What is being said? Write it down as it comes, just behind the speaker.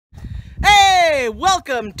Hey,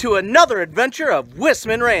 welcome to another adventure of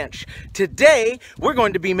Wissman Ranch. Today, we're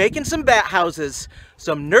going to be making some bat houses,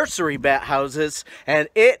 some nursery bat houses, and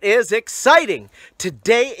it is exciting.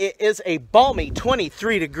 Today, it is a balmy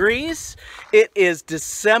 23 degrees. It is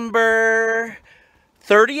December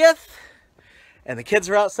 30th, and the kids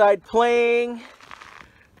are outside playing.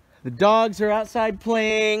 The dogs are outside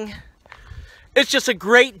playing. It's just a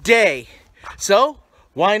great day. So,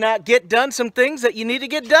 why not get done some things that you need to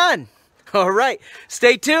get done? All right,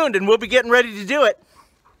 stay tuned and we'll be getting ready to do it.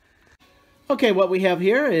 Okay, what we have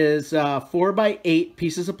here is 4x8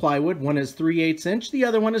 pieces of plywood. One is 3/8 inch, the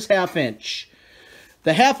other one is 1/2 inch.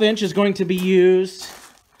 The 1/2 inch is going to be used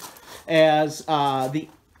as the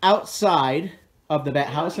outside of the bat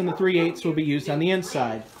house, and the 3/8 will be used on the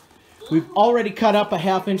inside. We've already cut up a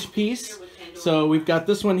 1/2 inch piece, so we've got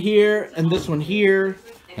this one here, and this one here,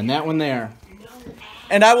 and that one there.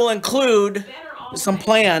 And I will include some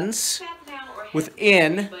plans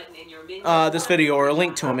within this video, or a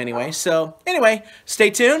link to them anyway. So anyway, stay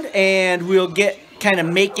tuned and we'll get kind of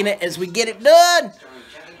making it as we get it done.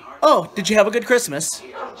 Oh, did you have a good Christmas?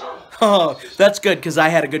 Oh, that's good, because I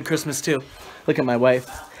had a good Christmas too. Look at my wife.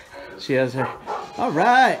 She has her. All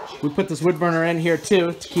right, we put this wood burner in here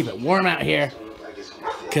too to keep it warm out here,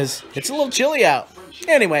 because it's a little chilly out.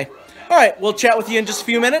 Anyway, all right, we'll chat with you in just a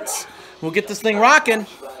few minutes. We'll get this thing rocking.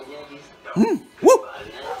 Woo!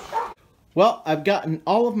 Well, I've gotten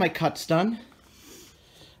all of my cuts done.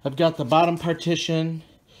 I've got the bottom partition.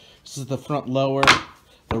 This is the front lower,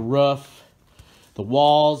 the roof, the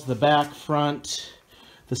walls, the back, front,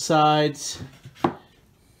 the sides.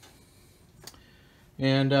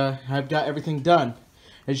 And I've got everything done.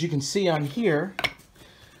 As you can see on here,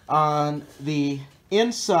 on the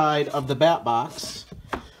inside of the bat box,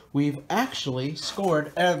 we've actually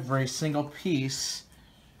scored every single piece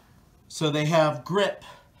so they have grip.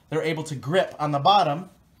 They're able to grip on the bottom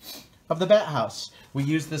of the bat house. We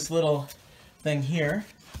use this little thing here.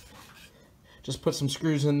 Just put some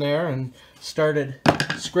screws in there and started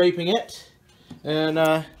scraping it,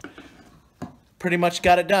 and pretty much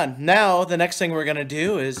got it done. Now the next thing we're going to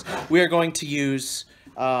do is we are going to use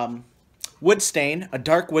wood stain, a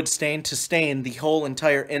dark wood stain, to stain the whole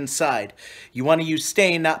entire inside. You want to use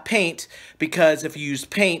stain, not paint, because if you use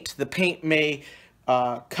paint, the paint may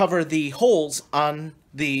cover the holes on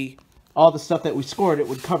all the stuff that we scored. It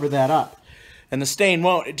would cover that up, and the stain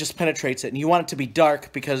won't. It just penetrates it. And you want it to be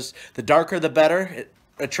dark, because the darker the better. It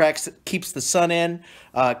attracts, keeps the sun in,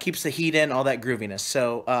 keeps the heat in, all that grooviness.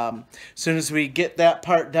 So as soon as we get that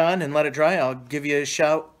part done and let it dry, I'll give you a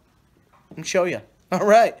shout and show you. All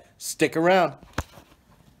right, stick around.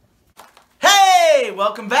 Hey,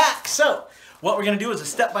 welcome back. So what we're going to do is a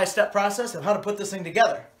step-by-step process of how to put this thing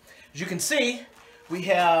together. As you can see, we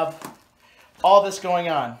have all this going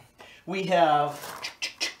on. We have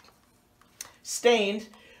stained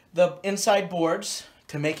the inside boards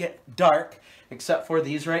to make it dark, except for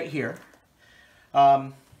these right here.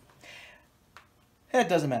 It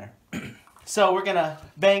doesn't matter. So we're gonna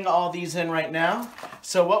bang all these in right now.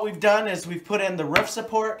 So what we've done is we've put in the roof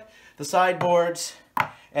support, the side boards,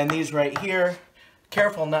 and these right here.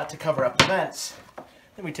 Careful not to cover up the vents.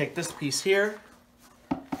 Then we take this piece here,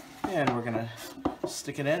 and we're gonna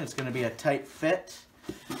stick it in. It's gonna be a tight fit.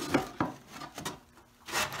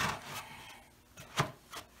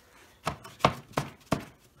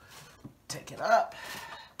 Take it up.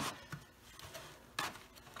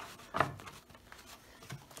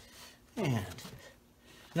 And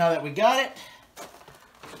now that we got it,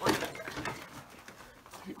 we're gonna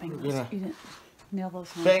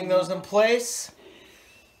bang those in place.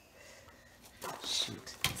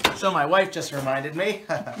 Shoot. So my wife just reminded me.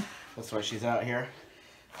 That's why she's out here.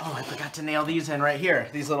 Oh, I forgot to nail these in right here.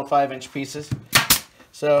 These little 5-inch pieces.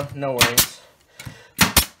 So, no worries.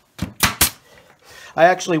 I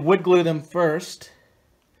actually wood glue them first.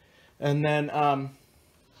 And then,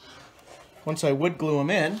 once I wood glue them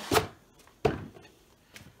in,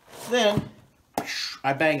 then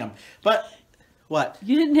I bang them. But, what?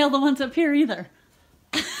 You didn't nail the ones up here either.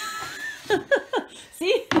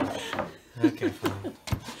 See? Okay, fine.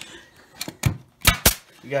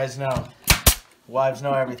 You guys know. Wives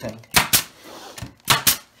know everything.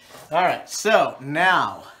 Alright, so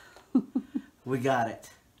now we got it.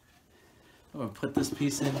 I'm going to put this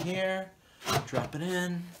piece in here, drop it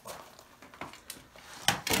in.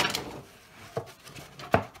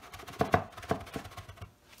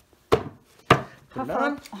 How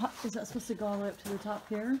far is that supposed to go all the way up to the top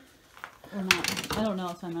here? Or not? I don't know,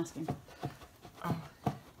 that's why I'm asking.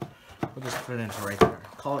 We'll just put it into right there.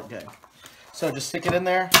 Call it good. So just stick it in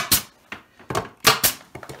there.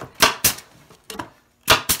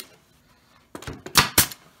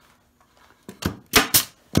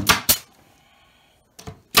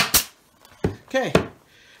 Okay,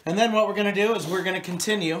 and then what we're going to do is we're going to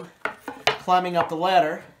continue climbing up the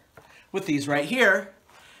ladder with these right here.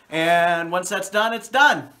 And once that's done, it's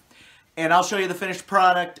done. And I'll show you the finished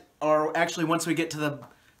product, or actually once we get to the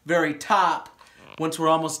very top, once we're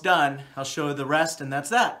almost done, I'll show you the rest, and that's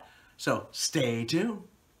that. So stay tuned.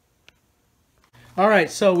 All right,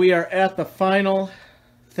 so we are at the final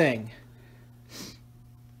thing.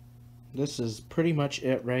 This is pretty much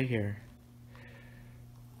it right here.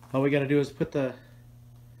 All we got to do is put the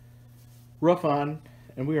roof on,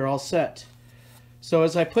 and we are all set. So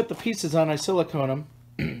as I put the pieces on, I silicone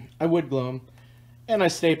them, I wood glue them, and I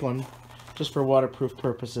staple them just for waterproof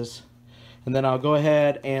purposes. And then I'll go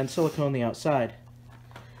ahead and silicone the outside.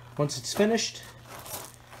 Once it's finished,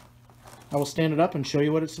 I will stand it up and show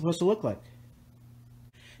you what it's supposed to look like.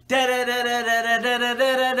 Bat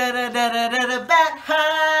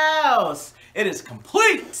house! It is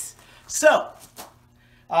complete! So,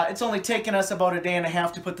 it's only taken us about a day and a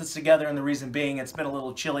half to put this together, and the reason being it's been a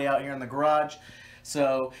little chilly out here in the garage.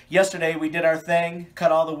 So yesterday we did our thing,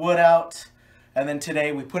 cut all the wood out, and then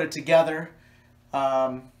today we put it together.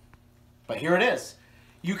 But here it is.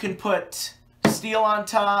 You can put steel on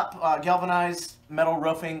top, galvanized metal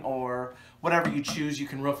roofing, or whatever you choose. You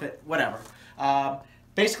can roof it, whatever.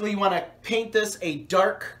 Basically, you want to paint this a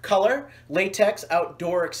dark color. Latex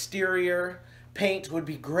outdoor exterior paint would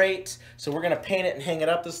be great. So we're going to paint it and hang it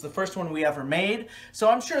up. This is the first one we ever made. So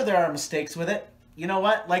I'm sure there are mistakes with it. You know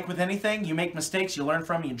what? Like with anything, you make mistakes, you learn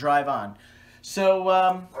from, you drive on. So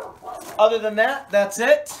other than that, that's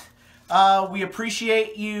it. We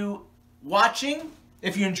appreciate you watching.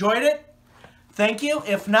 If you enjoyed it, thank you.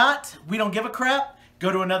 If not, we don't give a crap.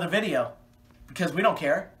 Go to another video because we don't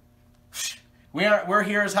care. We're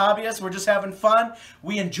here as hobbyists. We're just having fun.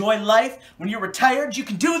 We enjoy life. When you're retired, you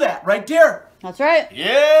can do that, right, dear? That's right.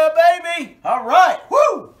 Yeah, baby. All right.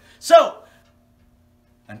 Woo! So,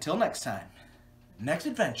 until next time, next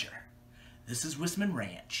adventure, this is Wissman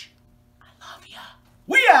Ranch. I love ya.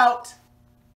 We out!